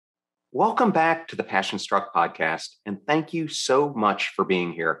Welcome back to the Passion Struck podcast, and thank you so much for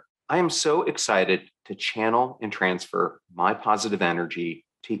being here. I am so excited to channel and transfer my positive energy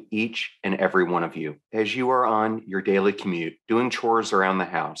to each and every one of you as you are on your daily commute, doing chores around the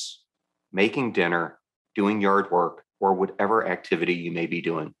house, making dinner, doing yard work, or whatever activity you may be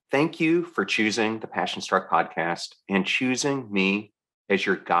doing. Thank you for choosing the Passion Struck podcast and choosing me as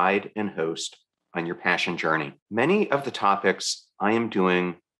your guide and host on your passion journey. Many of the topics I am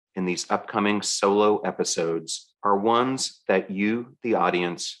doing in these upcoming solo episodes are ones that you, the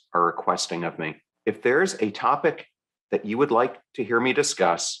audience, are requesting of me. If there's a topic that you would like to hear me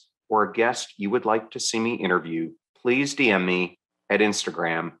discuss or a guest you would like to see me interview, please DM me at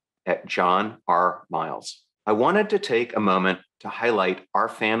Instagram at John R. Miles. I wanted to take a moment to highlight our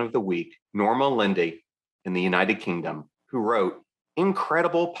fan of the week, Norma Lindy in the United Kingdom, who wrote,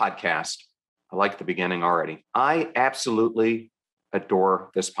 "Incredible podcast." I like the beginning already. I absolutely adore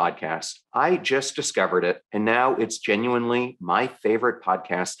this podcast. I just discovered it, and now it's genuinely my favorite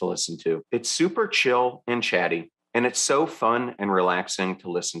podcast to listen to. It's super chill and chatty, and it's so fun and relaxing to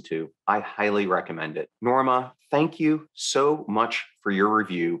listen to. I highly recommend it. Norma, thank you so much for your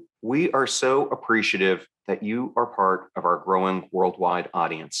review. We are so appreciative that you are part of our growing worldwide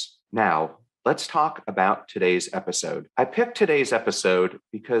audience. Now, let's talk about today's episode. I picked today's episode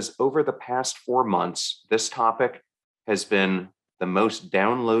because over the past 4 months, this topic has been the most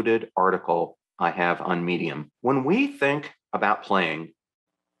downloaded article I have on Medium. When we think about playing,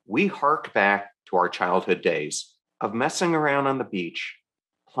 we hark back to our childhood days of messing around on the beach,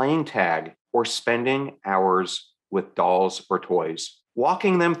 playing tag, or spending hours with dolls or toys,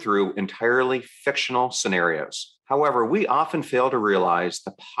 walking them through entirely fictional scenarios. However, we often fail to realize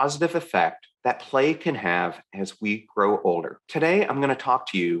the positive effect that play can have as we grow older. Today, I'm going to talk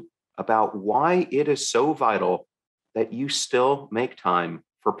to you about why it is so vital that you still make time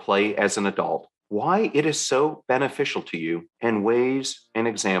for play as an adult, why it is so beneficial to you, and ways and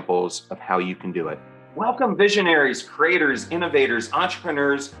examples of how you can do it. Welcome, visionaries, creators, innovators,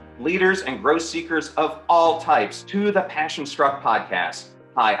 entrepreneurs, leaders, and growth seekers of all types to the Passion Struck podcast.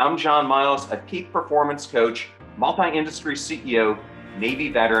 Hi, I'm John Miles, a peak performance coach, multi-industry CEO, Navy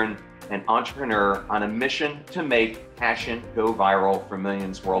veteran, and entrepreneur on a mission to make passion go viral for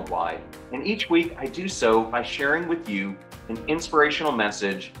millions worldwide. And each week I do so by sharing with you an inspirational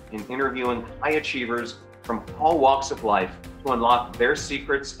message and interviewing high achievers from all walks of life to unlock their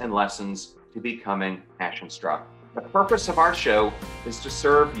secrets and lessons to becoming passion struck. The purpose of our show is to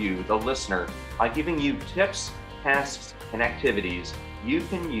serve you, the listener, by giving you tips, tasks, and activities you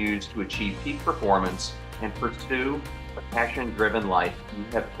can use to achieve peak performance and pursue the passion-driven life you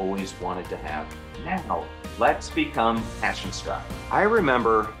have always wanted to have. Now, let's become passion struck. I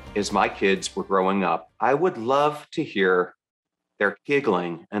remember as my kids were growing up, I would love to hear their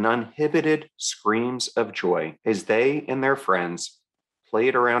giggling and uninhibited screams of joy as they and their friends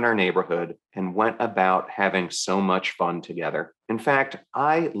played around our neighborhood and went about having so much fun together. In fact,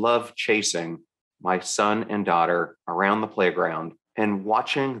 I love chasing my son and daughter around the playground and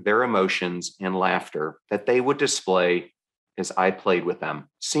watching their emotions and laughter that they would display as I played with them.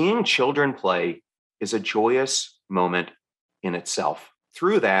 Seeing children play is a joyous moment in itself.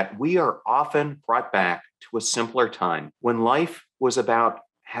 Through that, we are often brought back to a simpler time when life was about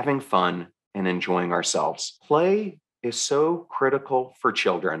having fun and enjoying ourselves. Play is so critical for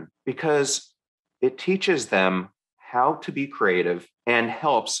children because it teaches them how to be creative and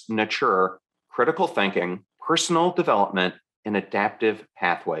helps nurture critical thinking, personal development, and adaptive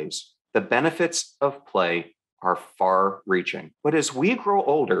pathways. The benefits of play are far-reaching. But as we grow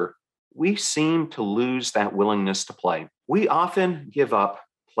older, we seem to lose that willingness to play. We often give up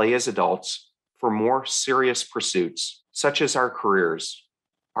play as adults for more serious pursuits, such as our careers,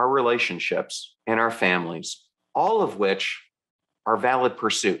 our relationships, and our families, all of which are valid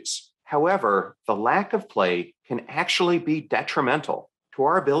pursuits. However, the lack of play can actually be detrimental to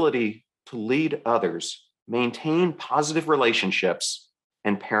our ability to lead others, maintain positive relationships,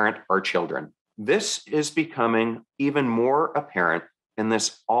 and parent our children. This is becoming even more apparent in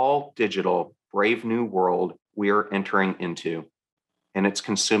this all-digital, brave new world we are entering into, and it's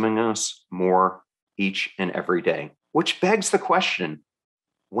consuming us more each and every day. Which begs the question,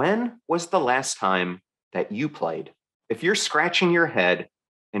 when was the last time that you played? If you're scratching your head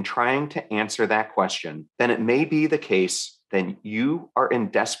and trying to answer that question, then it may be the case that you are in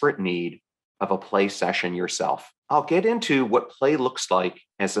desperate need of a play session yourself. I'll get into what play looks like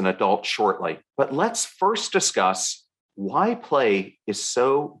as an adult shortly, but let's first discuss why play is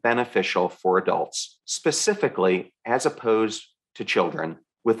so beneficial for adults, specifically as opposed to children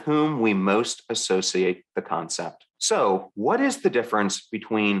with whom we most associate the concept. So, what is the difference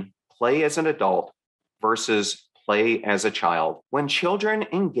between play as an adult versus play as a child. When children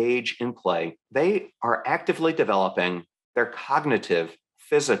engage in play, they are actively developing their cognitive,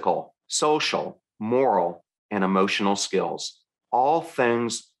 physical, social, moral, and emotional skills, all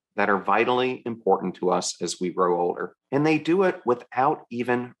things that are vitally important to us as we grow older. And they do it without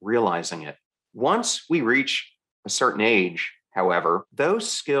even realizing it. Once we reach a certain age, however,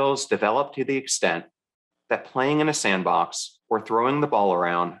 those skills develop to the extent that playing in a sandbox or throwing the ball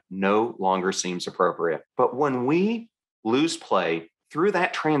around no longer seems appropriate. But when we lose play through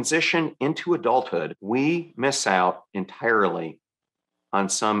that transition into adulthood, we miss out entirely on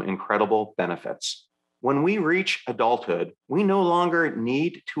some incredible benefits. When we reach adulthood, we no longer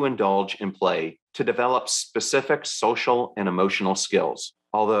need to indulge in play to develop specific social and emotional skills.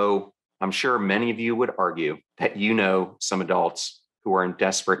 Although I'm sure many of you would argue that you know some adults who are in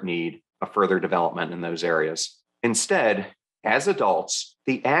desperate need of further development in those areas. Instead, as adults,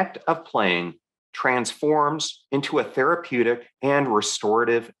 the act of playing transforms into a therapeutic and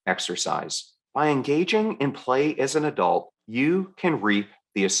restorative exercise. By engaging in play as an adult, you can reap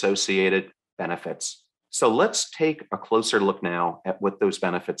the associated benefits. So let's take a closer look now at what those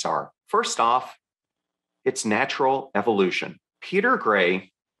benefits are. First off, it's natural evolution. Peter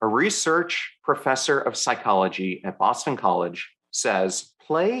Gray, a research professor of psychology at Boston College, says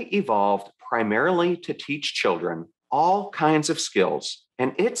play evolved primarily to teach children all kinds of skills,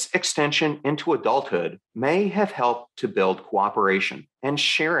 and its extension into adulthood may have helped to build cooperation and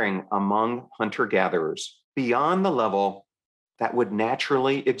sharing among hunter-gatherers beyond the level that would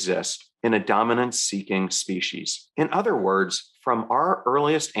naturally exist in a dominance-seeking species. In other words, from our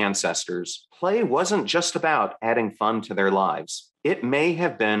earliest ancestors, play wasn't just about adding fun to their lives. It may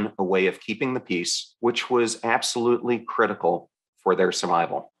have been a way of keeping the peace, which was absolutely critical for their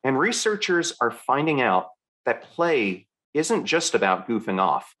survival. And researchers are finding out that play isn't just about goofing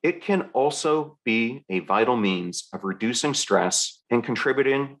off. It can also be a vital means of reducing stress and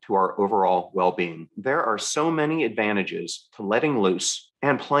contributing to our overall well-being. There are so many advantages to letting loose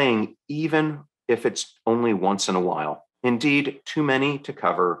and playing, even if it's only once in a while. Indeed, too many to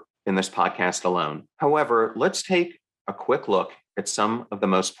cover in this podcast alone. However, let's take a quick look at some of the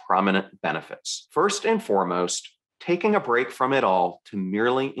most prominent benefits. First and foremost, taking a break from it all to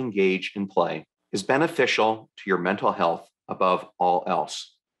merely engage in play is beneficial to your mental health above all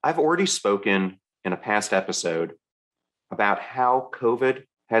else. I've already spoken in a past episode about how COVID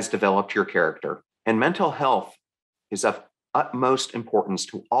has developed your character, and mental health is of utmost importance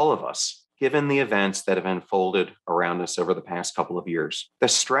to all of us, given the events that have unfolded around us over the past couple of years. The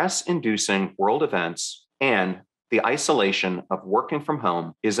stress-inducing world events and the isolation of working from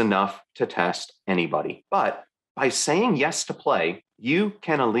home is enough to test anybody. But by saying yes to play, you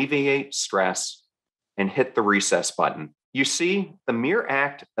can alleviate stress and hit the recess button. You see, the mere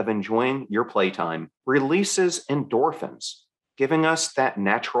act of enjoying your playtime releases endorphins, giving us that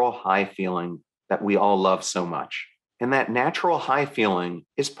natural high feeling that we all love so much. And that natural high feeling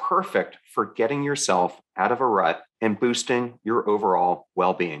is perfect for getting yourself out of a rut and boosting your overall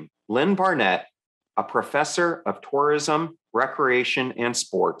well-being. Lynn Barnett, a professor of tourism, recreation, and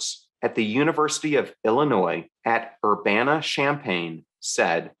sports at the University of Illinois at Urbana-Champaign,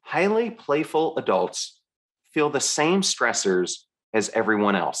 said, highly playful adults feel the same stressors as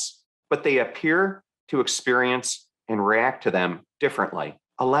everyone else, but they appear to experience and react to them differently,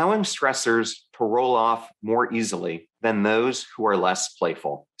 allowing stressors to roll off more easily than those who are less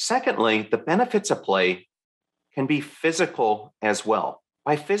playful. Secondly, the benefits of play can be physical as well.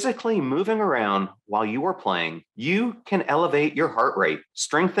 By physically moving around while you are playing, you can elevate your heart rate,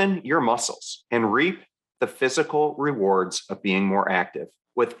 strengthen your muscles, and reap the physical rewards of being more active.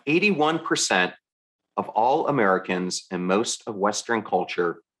 With 81% of all Americans and most of Western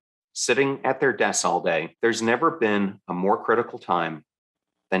culture sitting at their desks all day, there's never been a more critical time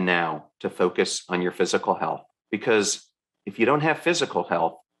than now to focus on your physical health. Because if you don't have physical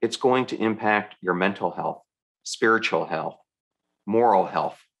health, it's going to impact your mental health, spiritual health, moral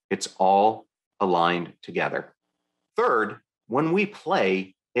health. It's all aligned together. Third, when we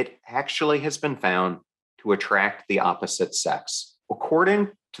play, it actually has been found to attract the opposite sex. According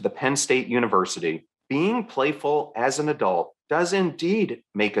to the Penn State University, being playful as an adult does indeed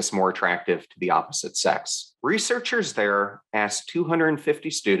make us more attractive to the opposite sex. Researchers there asked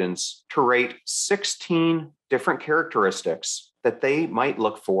 250 students to rate 16 different characteristics that they might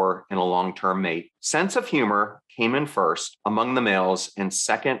look for in a long-term mate. Sense of humor came in first among the males and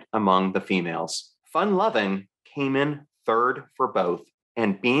second among the females. Fun-loving came in third for both,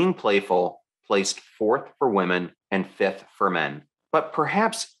 and being playful placed fourth for women and fifth for men. But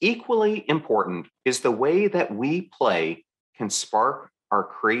perhaps equally important is the way that we play can spark our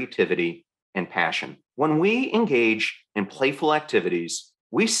creativity and passion. When we engage in playful activities,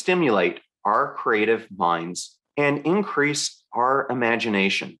 we stimulate our creative minds and increase our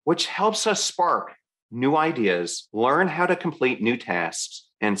imagination, which helps us spark new ideas, learn how to complete new tasks,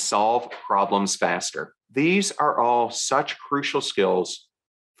 and solve problems faster. These are all such crucial skills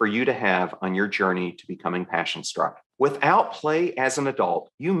for you to have on your journey to becoming passion struck. Without play as an adult,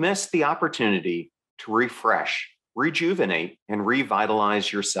 you miss the opportunity to refresh, rejuvenate, and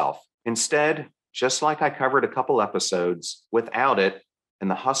revitalize yourself. Instead, just like I covered a couple episodes, without it and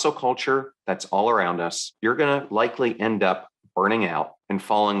the hustle culture that's all around us, you're going to likely end up burning out and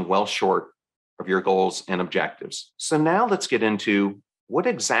falling well short of your goals and objectives. So now let's get into what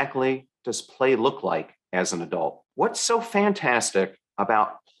exactly does play look like as an adult? What's so fantastic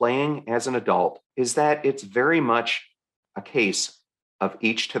about playing as an adult is that it's very much a case of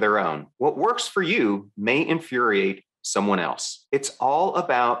each to their own. What works for you may infuriate someone else. It's all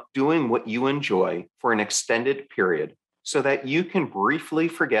about doing what you enjoy for an extended period so that you can briefly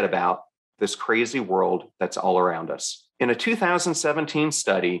forget about this crazy world that's all around us. In a 2017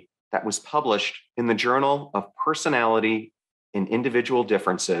 study that was published in the Journal of Personality and Individual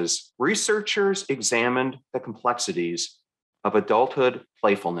Differences, researchers examined the complexities of adulthood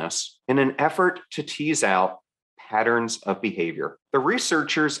playfulness in an effort to tease out patterns of behavior. The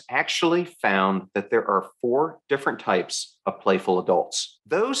researchers actually found that there are 4 different types of playful adults.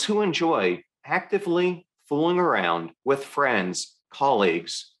 Those who enjoy actively fooling around with friends,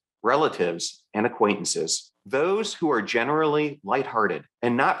 colleagues, relatives, and acquaintances. Those who are generally lighthearted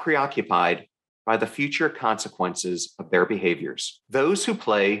and not preoccupied by the future consequences of their behaviors. Those who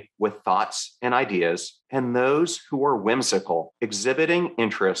play with thoughts and ideas, and those who are whimsical, exhibiting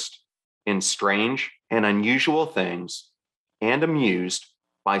interest in strange and unusual things, and amused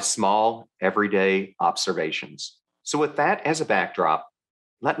by small, everyday observations. So with that as a backdrop,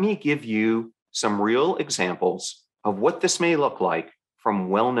 let me give you some real examples of what this may look like from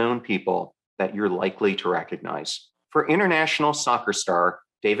well-known people that you're likely to recognize. For international soccer star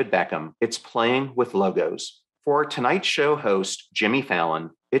David Beckham, it's playing with logos. For Tonight Show host Jimmy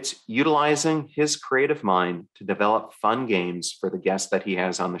Fallon, it's utilizing his creative mind to develop fun games for the guests that he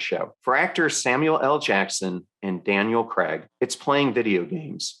has on the show. For actors Samuel L. Jackson and Daniel Craig, it's playing video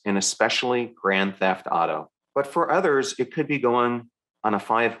games, and especially Grand Theft Auto. But for others, it could be going on a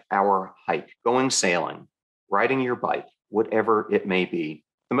 5-hour hike, going sailing, riding your bike, whatever it may be.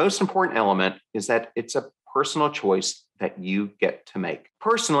 The most important element is that it's a personal choice that you get to make.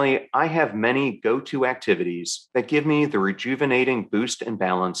 Personally, I have many go-to activities that give me the rejuvenating boost and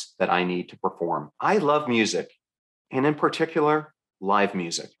balance that I need to perform. I love music, and in particular, live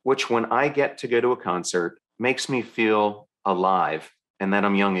music, which when I get to go to a concert makes me feel alive and that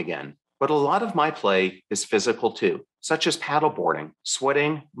I'm young again. But a lot of my play is physical too, such as paddleboarding,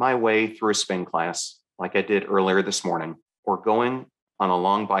 sweating my way through a spin class like I did earlier this morning, or going on a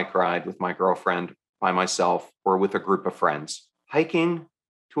long bike ride with my girlfriend, by myself, or with a group of friends, hiking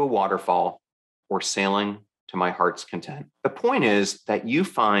to a waterfall, or sailing to my heart's content. The point is that you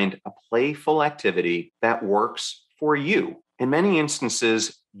find a playful activity that works for you. In many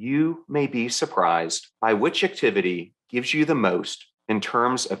instances, you may be surprised by which activity gives you the most in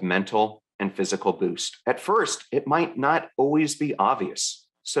terms of mental and physical boost. At first, it might not always be obvious,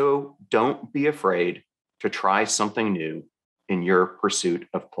 so don't be afraid to try something new in your pursuit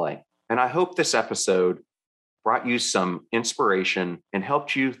of play. And I hope this episode brought you some inspiration and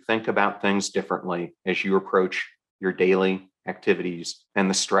helped you think about things differently as you approach your daily activities and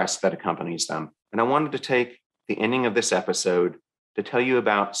the stress that accompanies them. And I wanted to take the ending of this episode to tell you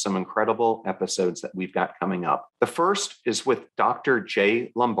about some incredible episodes that we've got coming up. The first is with Dr.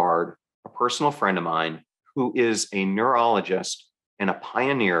 Jay Lombard, a personal friend of mine who is a neurologist and a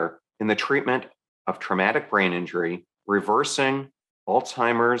pioneer in the treatment of traumatic brain injury, reversing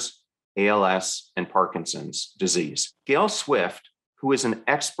Alzheimer's, ALS, and Parkinson's disease. Gail Swift, who is an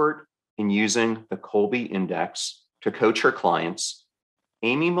expert in using the Colby Index to coach her clients.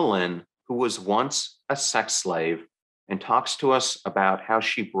 Amy Malin, who was once a sex slave and talks to us about how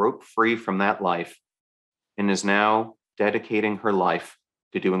she broke free from that life and is now dedicating her life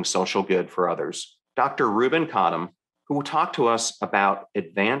to doing social good for others. Dr. Ruben Cottam, who will talk to us about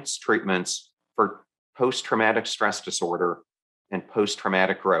advanced treatments for post-traumatic stress disorder and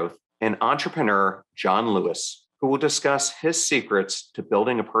post-traumatic growth. And entrepreneur John Lewis, who will discuss his secrets to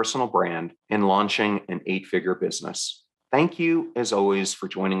building a personal brand and launching an 8-figure business. Thank you, as always, for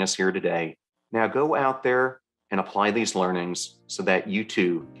joining us here today. Now go out there and apply these learnings so that you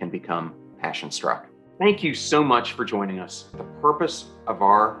too can become passion struck. Thank you so much for joining us. The purpose of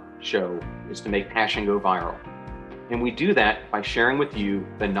our show is to make passion go viral. And we do that by sharing with you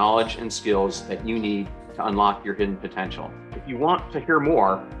the knowledge and skills that you need to unlock your hidden potential. If you want to hear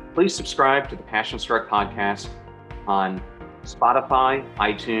more, please subscribe to the Passion Struck podcast on Spotify,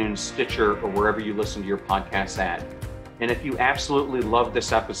 iTunes, Stitcher, or wherever you listen to your podcasts at. And if you absolutely love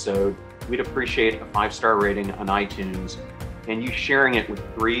this episode, we'd appreciate a 5-star rating on iTunes and you sharing it with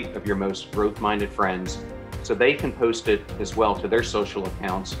 3 of your most growth-minded friends so they can post it as well to their social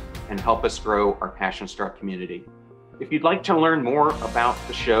accounts and help us grow our Passion Struck community. If you'd like to learn more about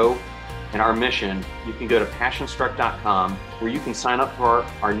the show and our mission, you can go to passionstruck.com where you can sign up for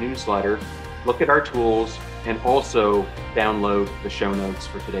our newsletter, look at our tools, and also download the show notes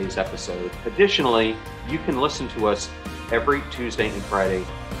for today's episode. Additionally, you can listen to us every Tuesday and Friday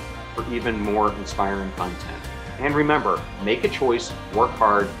for even more inspiring content. And remember, make a choice, work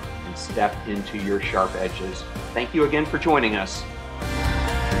hard, and step into your sharp edges. Thank you again for joining us.